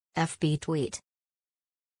FB tweet.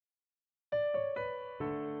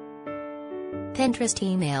 Pinterest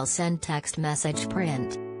email send text message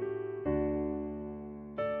print.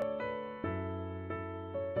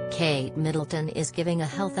 Kate Middleton is giving a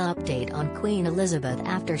health update on Queen Elizabeth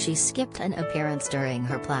after she skipped an appearance during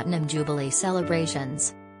her Platinum Jubilee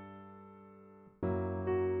celebrations.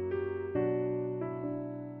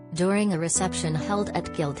 During a reception held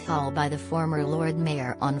at Guildhall by the former Lord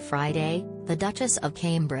Mayor on Friday, the Duchess of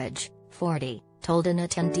Cambridge, 40, told an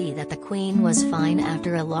attendee that the Queen was fine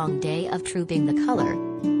after a long day of trooping the colour.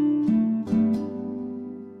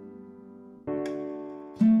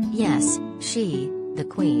 "Yes, she, the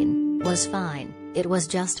Queen, was fine, it was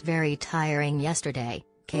just very tiring yesterday,"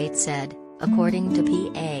 Kate said, according to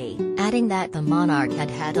PA, adding that the monarch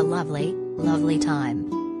had had a lovely time.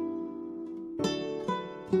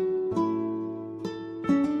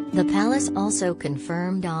 The palace also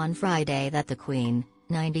confirmed on Friday that the Queen,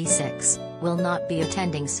 96, will not be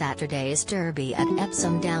attending Saturday's Derby at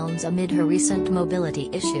Epsom Downs amid her recent mobility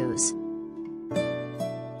issues.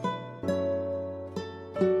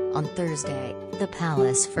 On Thursday, the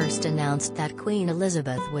palace first announced that Queen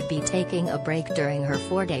Elizabeth would be taking a break during her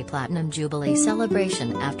 4-day Platinum Jubilee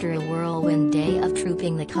celebration after a whirlwind day of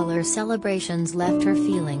trooping the colour celebrations left her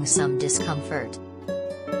feeling some discomfort.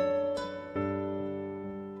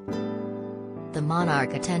 The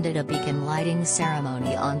monarch attended a beacon lighting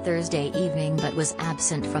ceremony on Thursday evening but was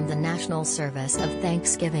absent from the national service of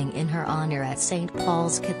Thanksgiving in her honour at St.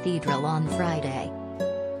 Paul's Cathedral on Friday.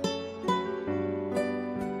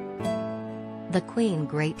 The Queen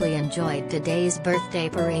greatly enjoyed today's birthday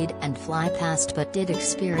parade and fly-past but did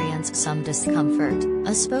experience some discomfort,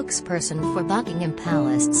 a spokesperson for Buckingham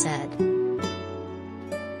Palace said.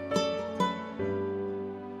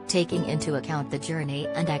 Taking into account the journey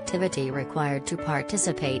and activity required to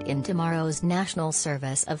participate in tomorrow's national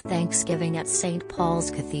service of Thanksgiving at St.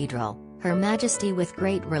 Paul's Cathedral, Her Majesty with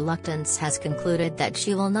great reluctance has concluded that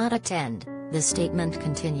she will not attend, the statement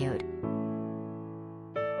continued.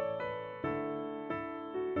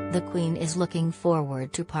 The Queen is looking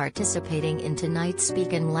forward to participating in tonight's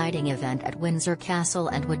beacon lighting event at Windsor Castle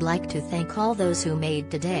and would like to thank all those who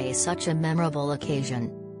made today such a memorable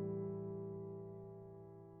occasion.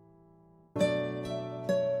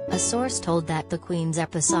 A source told that the Queen's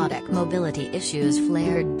episodic mobility issues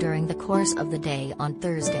flared during the course of the day on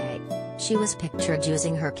Thursday. She was pictured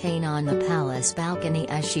using her cane on the palace balcony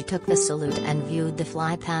as she took the salute and viewed the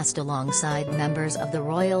fly-past alongside members of the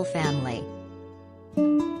royal family.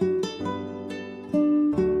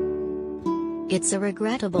 "It's a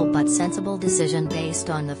regrettable but sensible decision based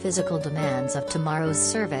on the physical demands of tomorrow's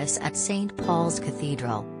service at St. Paul's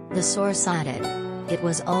Cathedral," the source added. "It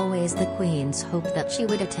was always the Queen's hope that she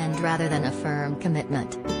would attend rather than a firm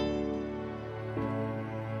commitment."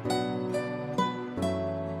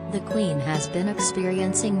 The Queen has been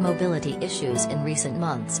experiencing mobility issues in recent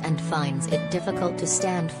months and finds it difficult to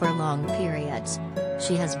stand for long periods.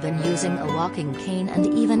 She has been using a walking cane and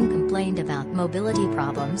even complained about mobility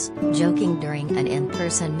problems, joking during an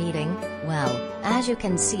in-person meeting, "Well, as you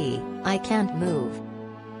can see, I can't move."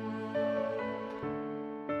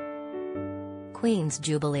 Queen's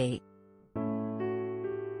Jubilee.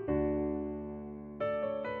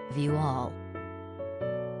 View all.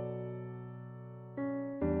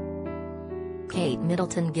 Kate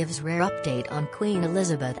Middleton gives rare update on Queen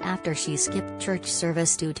Elizabeth after she skipped church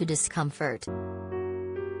service due to discomfort.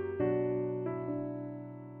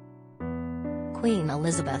 Queen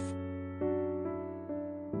Elizabeth.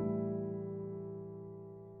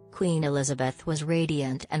 Queen Elizabeth was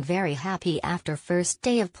radiant and very happy after first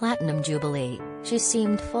day of Platinum Jubilee. She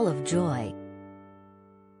seemed full of joy.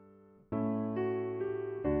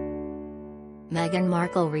 Meghan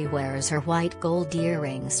Markle rewears her white gold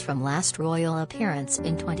earrings from last royal appearance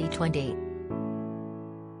in 2020.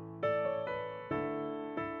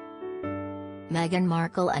 Meghan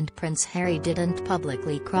Markle and Prince Harry didn't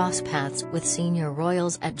publicly cross paths with senior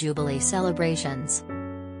royals at Jubilee celebrations.